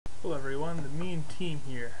Hello everyone, the mean team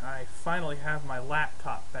here. I finally have my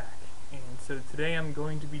laptop back, and so today I'm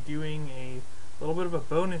going to be doing a little bit of a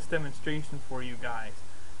bonus demonstration for you guys.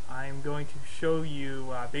 I'm going to show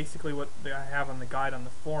you basically what I have on the guide on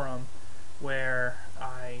the forum, where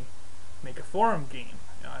I make a forum game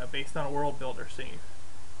based on a world builder save.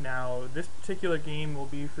 Now this particular game will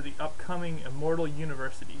be for the upcoming Immortal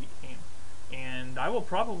University game, and I will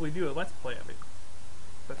probably do a let's play of it.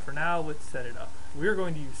 But for now, let's set it up. We're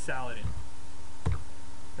going to use Saladin.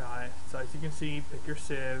 So as you can see, pick your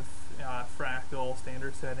Civ, fractal,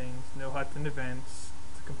 standard settings, no HUDs and events.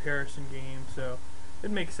 It's a comparison game, so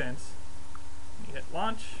it makes sense. You hit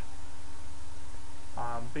launch.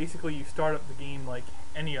 Basically, you start up the game like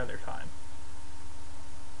any other time.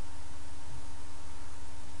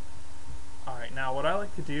 Alright, now what I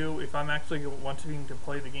like to do, if I'm actually wanting to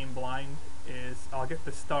play the game blind, is I'll get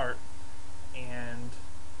the start, and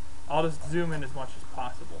I'll just zoom in as much as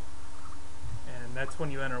possible, and that's when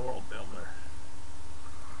you enter World Builder.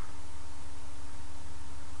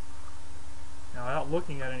 Now, without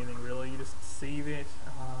looking at anything really, you just save it.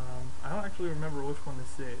 I don't actually remember which one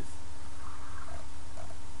this is.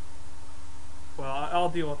 Well, I'll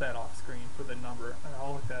deal with that off screen for the number.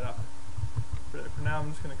 I'll look that up. For now,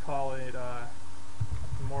 I'm just going to call it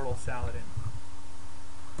Immortal Saladin.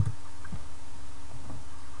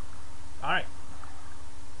 Alright.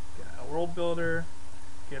 World builder,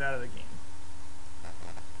 get out of the game.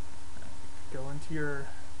 Go into your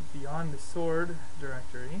Beyond the Sword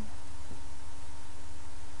directory,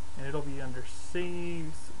 and it'll be under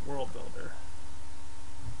Saves World Builder.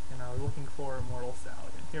 And I was looking for Immortal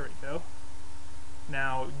Saladin. Here we go.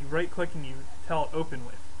 Now you right click and you tell it open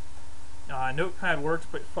with. Notepad works,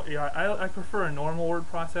 but I prefer a normal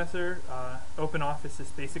word processor. OpenOffice is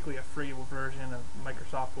basically a free version of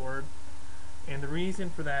Microsoft Word. And the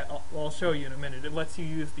reason for that, I'll show you in a minute. It lets you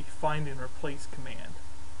use the find and replace command.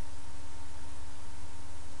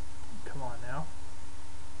 Come on now.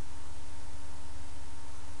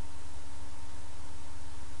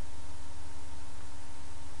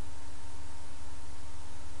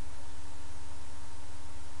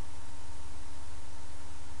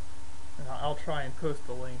 And I'll try and post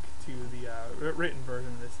the link to the written version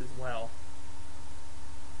of this as well.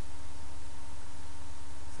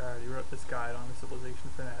 I already wrote this guide on the Civilization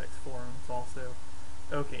Fanatics forums also.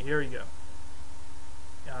 Okay, here we go.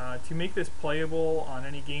 To make this playable on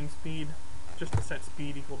any game speed, just to set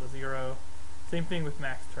speed equal to 0. Same thing with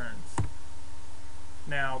max turns.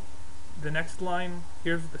 Now, the next line,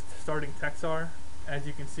 here's what the starting texts are. As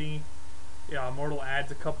you can see, Immortal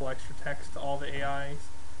adds a couple extra text to all the AIs.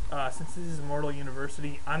 Since this is Immortal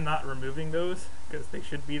University, I'm not removing those, because they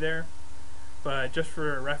should be there. But just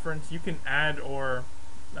for reference, you can add or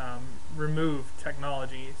remove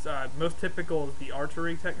technologies. Most typical is the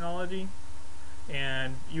archery technology,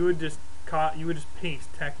 and you would just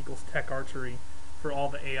paste tech equals tech archery for all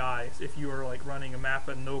the AIs if you were like running a map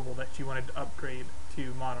of Noble that you wanted to upgrade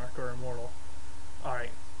to Monarch or Immortal.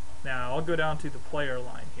 Alright, now I'll go down to the player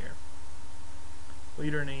line here.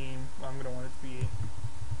 Leader name, I'm going to want it to be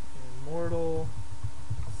Immortal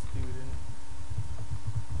Student,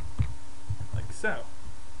 like so.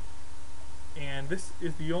 And this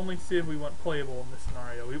is the only Civ we want playable in this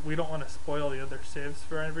scenario. We don't want to spoil the other Civs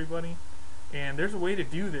for everybody. And there's a way to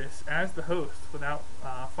do this as the host without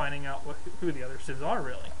finding out who the other Civs are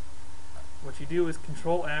really. What you do is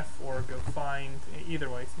Control F or go find, either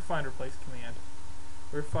way, it's the find replace command.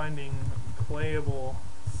 We're finding playable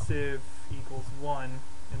Civ equals 1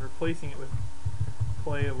 and replacing it with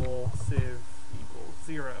playable Civ equals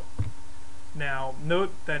 0. Now,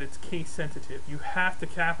 note that it's case sensitive. You have to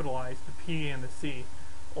capitalize the P and the C,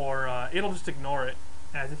 or it'll just ignore it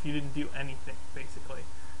as if you didn't do anything, basically.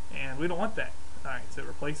 And we don't want that. Alright, so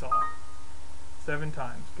replace all. 7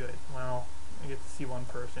 times, good. Well, I get to see one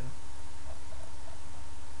person.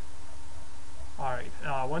 Alright,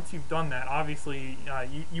 once you've done that, obviously,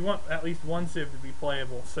 you want at least one Civ to be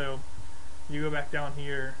playable, so you go back down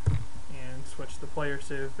here and switch the player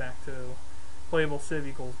Civ back to playable Civ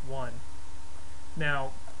equals 1.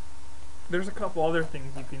 Now, there's a couple other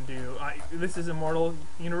things you can do. This is Immortal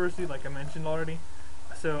University, like I mentioned already,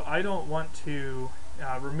 so I don't want to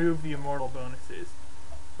remove the Immortal bonuses,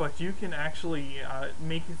 but you can actually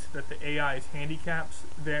make it so that the AI's handicaps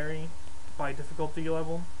vary by difficulty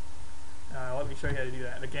level. Let me show you how to do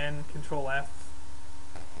that. Again, Control F.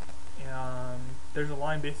 There's a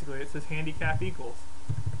line basically that says handicap equals.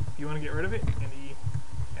 If you want to get rid of it,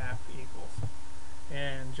 handicap equals.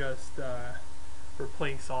 And just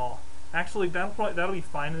replace all. Actually, that'll be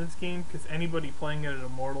fine in this game because anybody playing it at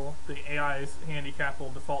Immortal, the AI's handicap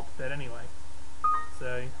will default to that anyway.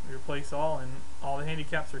 So you replace all, and all the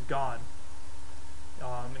handicaps are gone,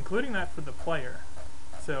 including that for the player.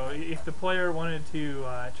 So if the player wanted to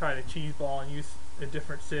try to cheese ball and use a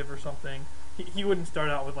different civ or something, he wouldn't start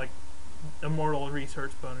out with like immortal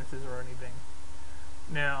research bonuses or anything.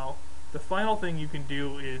 Now, the final thing you can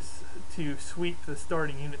do is to sweep the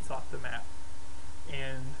starting units off the map.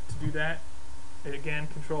 And to do that, again,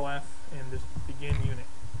 Control F and just begin unit.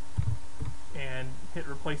 And hit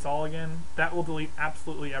replace all again. That will delete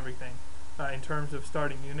absolutely everything in terms of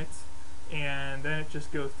starting units. And then it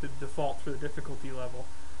just goes to default for the difficulty level.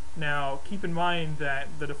 Now, keep in mind that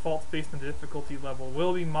the defaults based on the difficulty level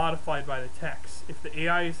will be modified by the text. If the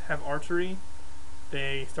AIs have archery,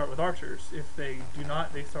 they start with archers. If they do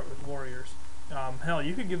not, they start with warriors. Hell,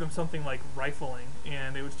 you could give them something like rifling,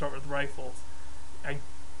 and they would start with rifles. I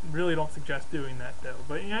really don't suggest doing that, though,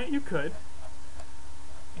 but yeah, you could.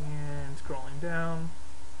 And scrolling down,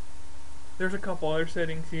 there's a couple other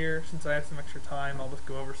settings here. Since I have some extra time, I'll just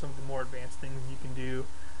go over some of the more advanced things you can do.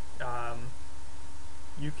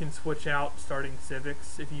 You can switch out starting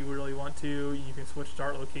civics if you really want to. You can switch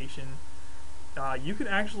start location. You can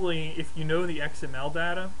actually, if you know the XML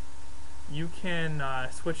data, you can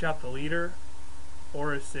switch out the leader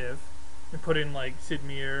or a civ and put in like Sid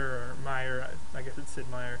Meier or Meyer. I guess it's Sid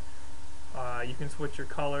Meier. You can switch your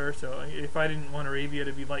color. So if I didn't want Arabia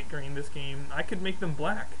to be light green this game, I could make them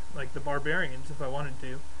black, like the barbarians, if I wanted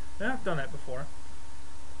to. And I've done that before.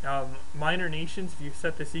 Minor nations, if you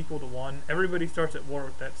set this equal to 1, everybody starts at war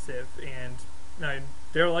with that civ, and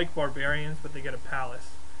they're like barbarians, but they get a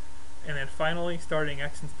palace. And then finally, starting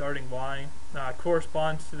X and starting Y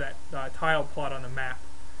corresponds to that tile plot on the map.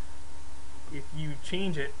 If you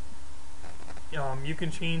change it, you can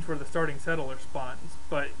change where the starting settler spawns,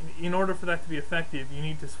 but in order for that to be effective, you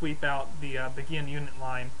need to sweep out the begin unit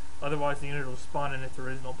line, otherwise the unit will spawn in its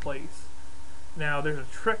original place. Now, there's a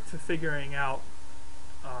trick to figuring out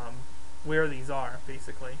where these are,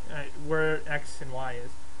 basically, where X and Y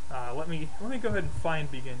is. Let me go ahead and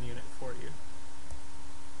find begin unit for you.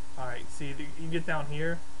 Alright, see, you get down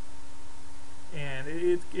here, and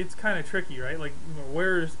it's kind of tricky, right? Like,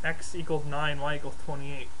 where is X equals 9, Y equals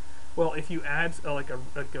 28? Well, if you add like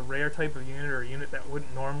a rare type of unit or a unit that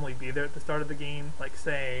wouldn't normally be there at the start of the game, like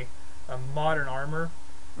say a modern armor,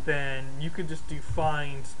 then you could just do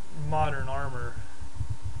find modern armor,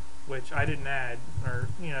 which I didn't add, or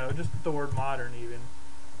just the word modern even.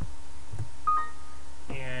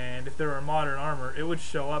 And if there were modern armor, it would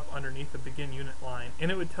show up underneath the begin unit line,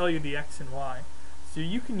 and it would tell you the X and Y. So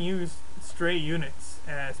you can use stray units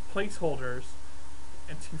as placeholders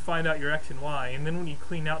and to find out your X and Y, and then when you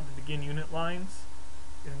clean out the begin unit lines,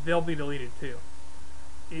 they'll be deleted too.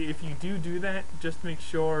 If you do that, just make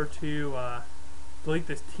sure to delete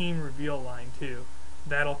this team reveal line too.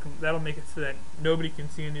 That'll make it so that nobody can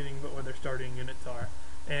see anything but where their starting units are.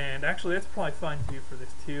 And actually, that's probably fine to do for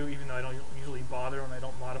this too, even though I don't usually bother when I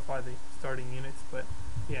don't modify the starting units. But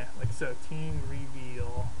yeah, like so, team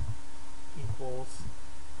reveal equals,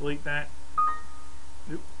 delete that.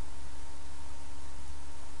 Oop.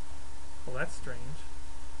 Well, that's strange.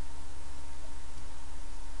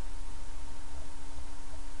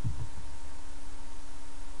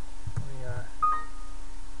 Let me,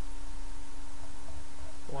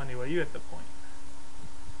 well, anyway, you get the point.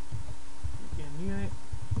 Begin unit.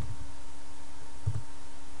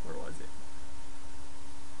 Where was it?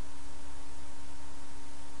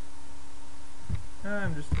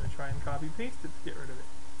 I'm just going to try and copy paste it to get rid of it.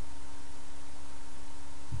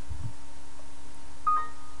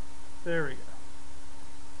 There we go.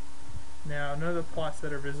 Now, none of the plots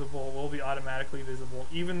that are visible will be automatically visible,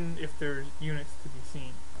 even if there's units to be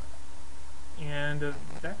seen. And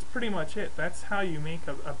that's pretty much it. That's how you make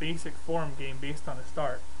a basic forum game based on a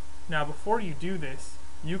start. Now, before you do this,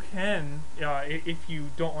 you can, if you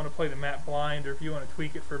don't want to play the map blind, or if you want to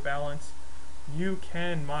tweak it for balance, you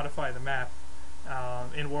can modify the map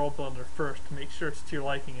in worldbuilder first to make sure it's to your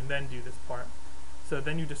liking, and then do this part. So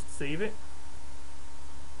then you just save it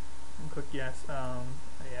and click yes.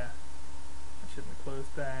 Yeah, I shouldn't have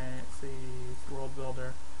closed that. Save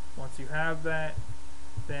worldbuilder. Once you have that,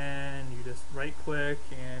 then you just right click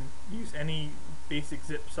and use any basic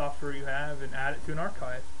zip software you have and add it to an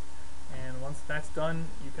archive. And once that's done,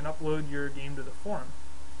 you can upload your game to the forum.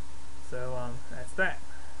 So that's that.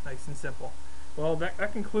 Nice and simple. Well,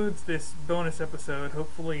 that concludes this bonus episode.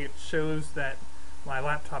 Hopefully it shows that my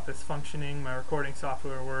laptop is functioning, my recording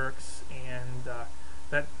software works, and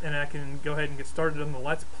I can go ahead and get started on the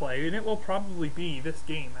Let's Play. And it will probably be this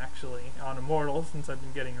game, actually, on Immortal, since I've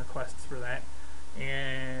been getting requests for that.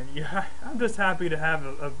 And yeah, I'm just happy to have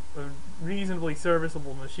a reasonably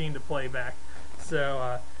serviceable machine to play back.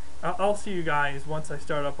 So I'll see you guys once I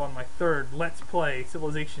start up on my third Let's Play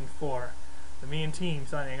Civilization IV. The me and team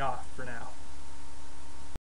signing off for now.